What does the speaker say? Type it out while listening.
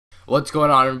What's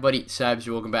going on, everybody? Sabs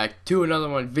here. Welcome back to another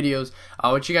one of videos.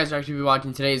 What you guys are actually be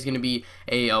watching today is going to be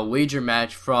a wager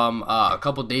match from a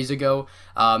couple days ago.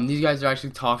 These guys are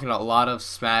actually talking a lot of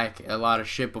smack, a lot of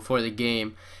shit before the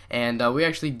game, and we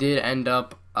actually did end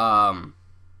up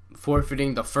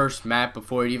forfeiting the first map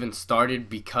before it even started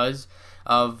because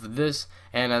of this,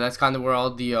 and that's kind of where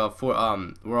all the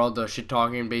where all the shit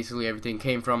talking and basically everything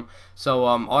came from. So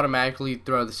automatically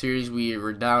throughout the series we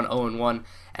were down 0-1,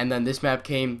 and then this map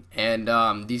came,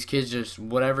 and these kids just,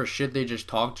 whatever shit they just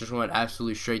talked just went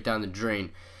absolutely straight down the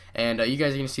drain. And you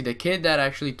guys are gonna see the kid that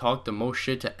actually talked the most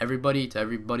shit to everybody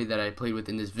that I played with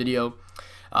in this video.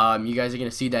 You guys are gonna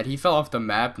see that he fell off the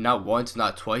map not once,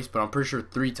 not twice, but I'm pretty sure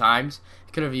 3 times.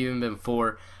 It could have even been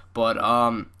 4. But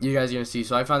you guys are gonna see.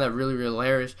 So I found that really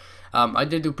hilarious. I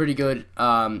did do pretty good,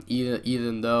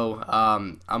 even though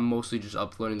I'm mostly just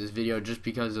uploading this video just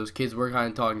because those kids were kind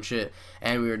of talking shit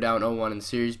and we were down 0-1 in the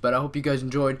series. But I hope you guys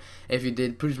enjoyed. If you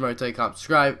did, please remember to like, comment,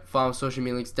 subscribe, follow social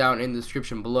media links down in the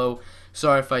description below.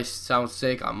 Sorry if I sound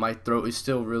sick. My throat is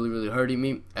still really hurting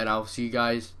me, and I'll see you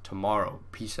guys tomorrow.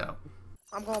 Peace out.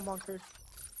 I'm going bunker.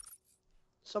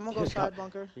 Someone go side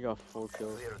bunker. You got 4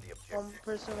 kills. One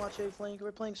person watch A flank.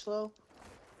 We're playing slow.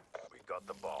 We got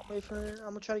the bomb. Wait for it. I'm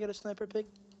gonna try to get a sniper pick.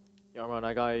 Yeah, Arman,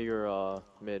 I got your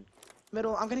mid.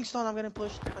 Middle. I'm getting stunned. I'm getting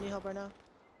pushed. I need help right now.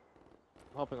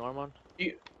 I'm helping Arman.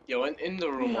 Yo, in the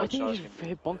room, I watch think out. he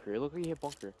hit bunker. It looked like he hit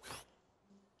bunker.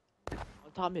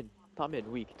 Top mid,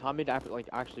 weak. Top mid, like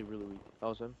actually really weak. That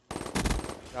was him.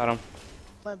 Got him.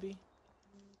 Plant B.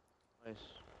 Nice.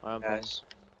 I'm Nice.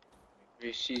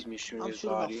 He sees me shooting I'm his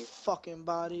shooting body. a fucking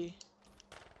body.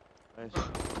 nice.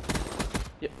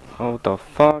 Oh, what the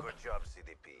fuck? Good job,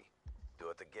 CDP. Do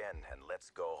it again and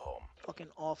let's go home. Fucking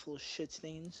awful shit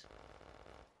stains.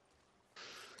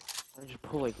 I just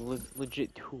pull like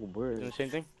legit 2 birds. Doing the same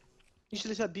thing? You should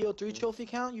have said BO3 trophy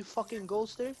count. You fucking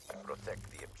ghoster. Protect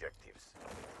the objectives.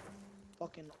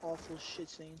 Fucking awful shit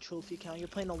stain trophy count. You're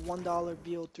playing a $1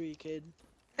 BO3, kid.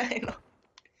 I know.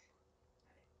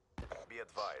 Be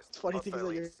advised. It's funny thing is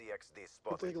that you're CXD You're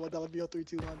spotted. playing a $1 BO3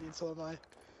 too, Andy, and so am I.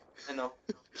 I know.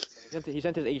 He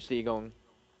sent his HD going.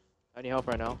 I need help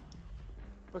right now.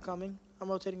 We're coming. I'm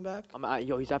rotating back.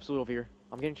 Yo, he's absolutely over here.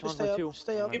 I'm getting Just challenged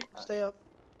stay by up. 2. Stay up. Stay up.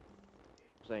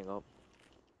 Staying up.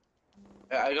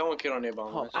 I got one kid on A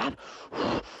bomb.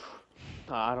 Oh,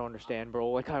 I don't understand, bro.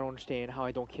 Like, I don't understand how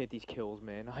I don't get these kills,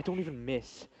 man. I don't even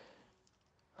miss.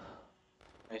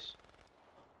 Nice.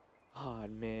 God,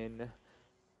 man.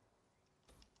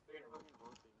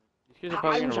 These kids are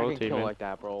probably I gonna wish I could rotate, kill man. like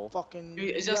that, bro. Fucking.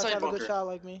 Dude, is you that guys side have a good bunker? shot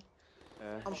like me.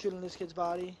 Yeah. I'm shooting this kid's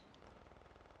body.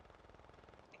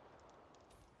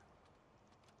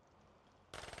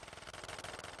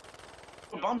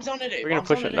 Bombs down at A. We're gonna bombs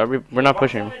push down it. at A. We're not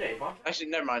pushing him. Actually,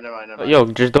 never mind. Yo,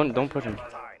 just don't push him. Time.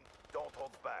 Don't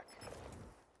hold back.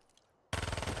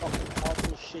 Fucking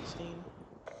awful shit stain.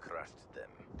 Crushed them.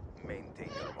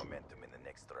 Maintain your momentum in the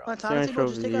next My round. time Sarah to go.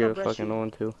 Just trophy, take out you're a breast fucking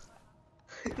shoot. 0 too.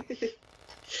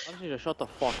 Honestly, just shut the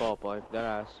fuck up, like, that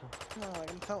ass. No,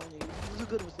 I'm telling you, you're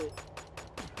good with it.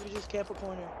 You just camp a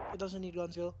corner. It doesn't need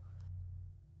gun skill.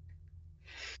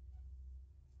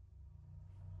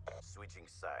 Switching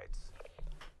sides.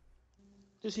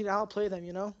 Just need to outplay them,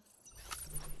 you know?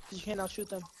 'Cause you can't outshoot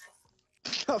them.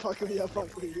 Fuck me,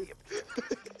 fuck me.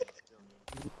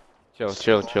 Chill.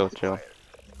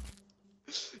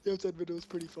 Yo, that video was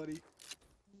pretty funny.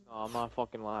 No, I'm not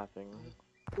fucking laughing.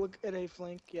 Look at A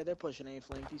flank. Yeah, they're pushing A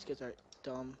flank. These kids are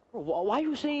dumb. Bro, why are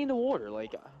you saying in the water?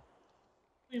 Like, What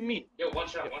do you mean? Yo, one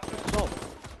shot. so,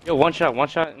 Yo, one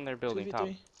shot in their building, top.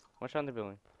 2v3. One shot in the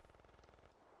building.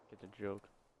 Get the joke.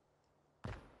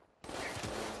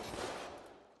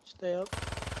 Stay up. I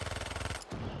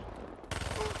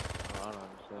don't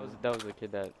understand. That was the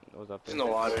kid that was up It's there. in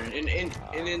the water. In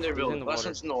their He's building. in the Last water.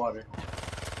 one's in the water.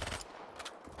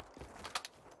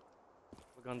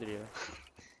 Look under you.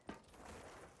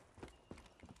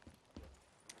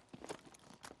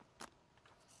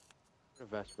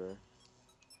 Vesper.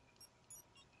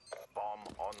 Bomb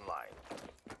online.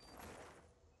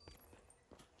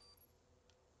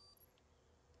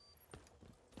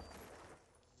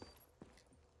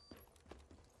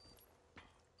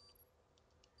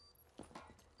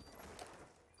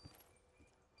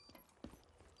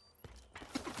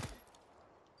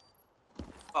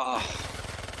 Ah, I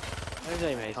think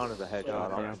that even count as a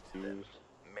headshot. I'm confused.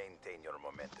 Maintain your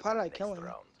momentum. How did in I the kill next him?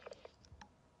 round.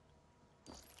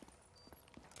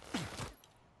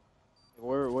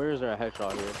 Where is there a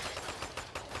headshot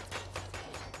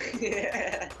here?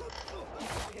 yeah.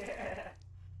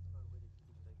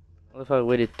 What if I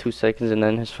waited 2 seconds and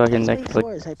then his fucking neck That's flick?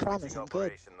 what he scores, I promise. Switching I'm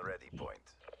good. operation ready point.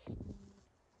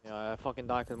 Yeah, I fucking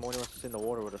died because Morty wants to sit in the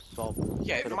water with a salt.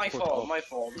 Yeah, Could've my pushed fault, up. my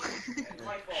fault.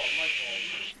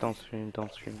 Shh, don't stream,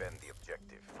 don't stream. Defend the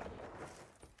objective.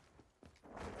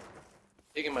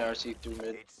 Taking my RC through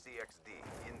mid.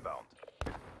 HCXD inbound.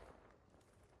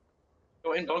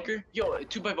 Go in bunker. Yo,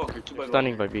 2 by bunker, 2 by They're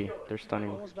stunning bunker. by B. They're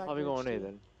stunning. Almost back Probably bridge, going A too.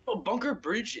 then. Oh, bunker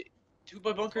bridge. 2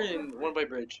 by bunker and 1 by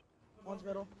bridge. One's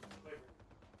middle.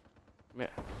 Yeah.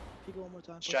 Peek it one more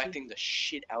time. pussy. Distracting the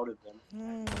shit out of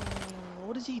them.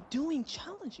 What is he doing?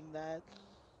 Challenging that.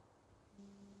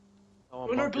 Oh,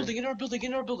 In our bunker. building, in our building,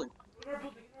 in our building.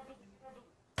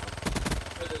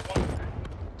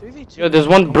 3v2. Yo, there's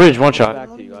one bridge, one shot. Back I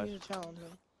don't to you even guys. need to challenge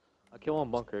him. I killed one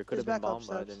bunker. It could have He's been back up bomb,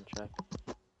 but I steps. didn't check.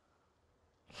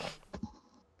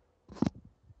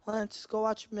 Lance, go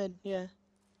watch mid. Yeah.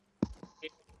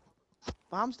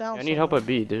 Bomb's down. I need help at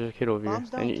somewhere. B. There's a kid over here. Bomb's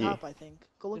down I need top, I think.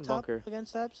 Go look In top bunker. against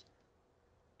steps.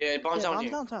 Yeah, bombs Yeah, down bomb's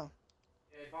here. downtown.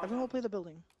 Everyone will play the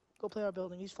building. Go play our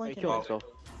building. He's He flanking. killed us. himself.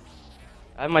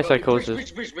 I have my psychosis.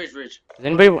 Bridge, bridge, bridge, bridge. Does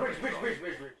anybody?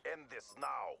 End this now.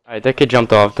 Alright, that kid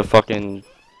jumped off the fucking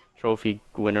trophy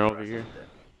winner over here.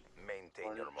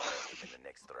 Maintain your momentum in the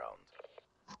next round.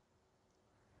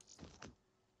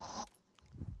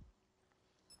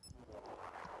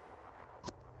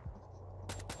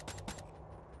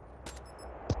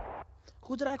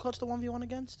 Who did I clutch the 1v1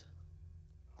 against?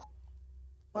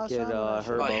 Last Kid, round or last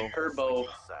round? By Herbo. Herbo.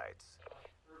 Sides.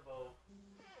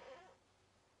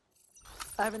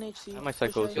 I have an HC. I have my for sure.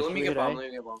 psychosis. Yo, let me Three get bomb, today. let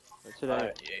me get bomb. That's today.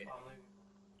 Alright, yeah.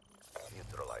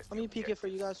 Neutralize Let me peek it for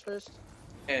you guys first.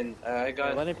 And I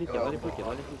got Let him peek it. Let him peek it.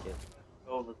 Let him peek it.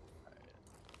 over.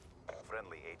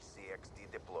 Friendly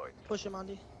HCXD deployed. Push him,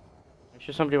 Andy. Make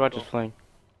sure somebody watches flank.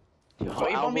 Yo, Oh,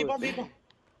 A bomb, A Alba- bomb, A bomb.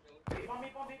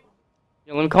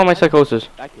 Yo, let me call my psychosis.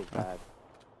 That kid's bad.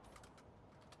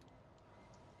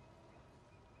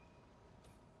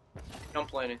 I'm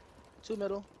planning. 2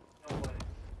 middle.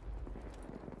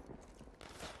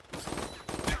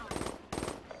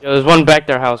 Yo, there's one back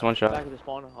there house, one Back shot. of the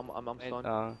spawn. I'm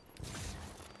stunned.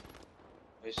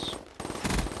 Nice.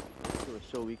 He was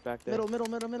so weak back there.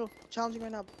 Middle. Challenging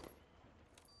right now.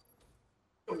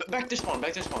 Yo, back this spawn,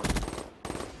 back this spawn.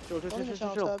 Chill. Don't even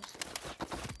challenge Chill. steps.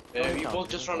 Yeah, Don't you count, both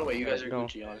just don't run away. You guys are Go.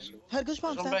 Gucci, honestly. Head glitch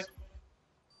bomb, Just run back. steps.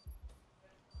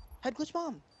 Head glitch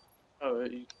bomb. Oh,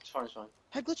 it's fine, it's fine.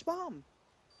 Head glitch bomb.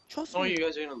 Trust No, me. you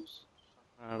guys are gonna lose.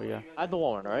 We go. I had the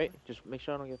wall one, alright? Just make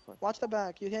sure I don't get flanked. Watch the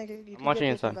back. You can't get. You I'm can watching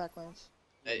get inside. back, Lance.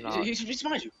 Hey, Nah. he's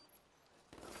behind you.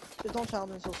 Just don't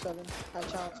challenge until 7. I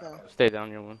challenge now. Stay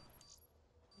down, your one.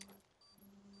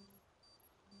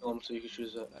 Kill him so you can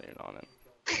choose that. No, you're not on it.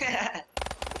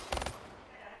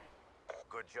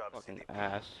 Good job, Fucking CDP.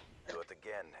 ass. Do it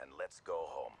again and let's go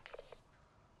home.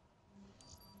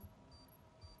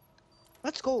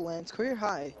 Let's go, Lance. Career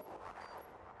high.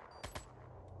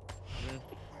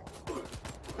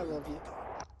 I love you.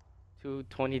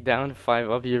 220 down, 5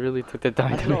 up. You really took the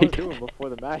time That's to what I was make doing before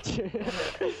the match. Switching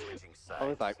I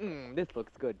was sides. like, this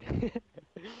looks good.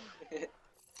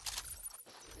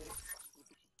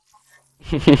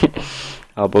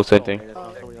 Oh, both side thing. That's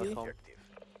not somebody else B. call me. Objective.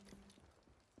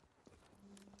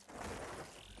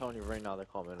 I'm telling you right now, they're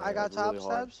calling. I got top really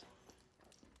hard. steps.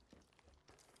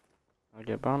 I'll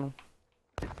get bottom.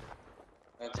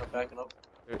 That's up, backing up.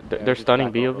 They're just stunning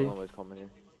back B up, over. nobody's coming here.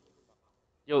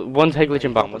 Yo, one's head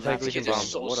glitching bomb. One's head That's glitching just bomb.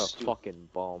 so What a stupid. fucking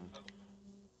bomb.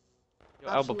 Yo,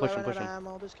 elbow, Absolute push him, right push out of him.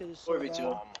 ammo. This kid is so 4v2. bad.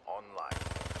 Bomb online.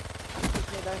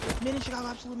 Just made that. Mini Chicago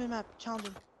absolute min map.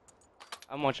 Challenging.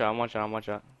 I'm one shot, I'm one shot, I'm one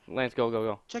shot. Lance, go, go,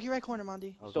 go. Check your right corner,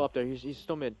 Mondi. He's still up there. He's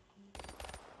still mid.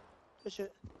 Push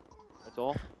it. That's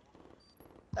all.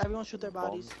 Everyone shoot their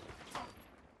bodies.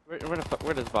 Where's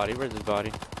his body? Where's his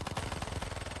body?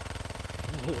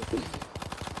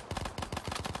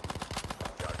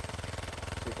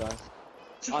 Good guy.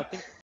 I think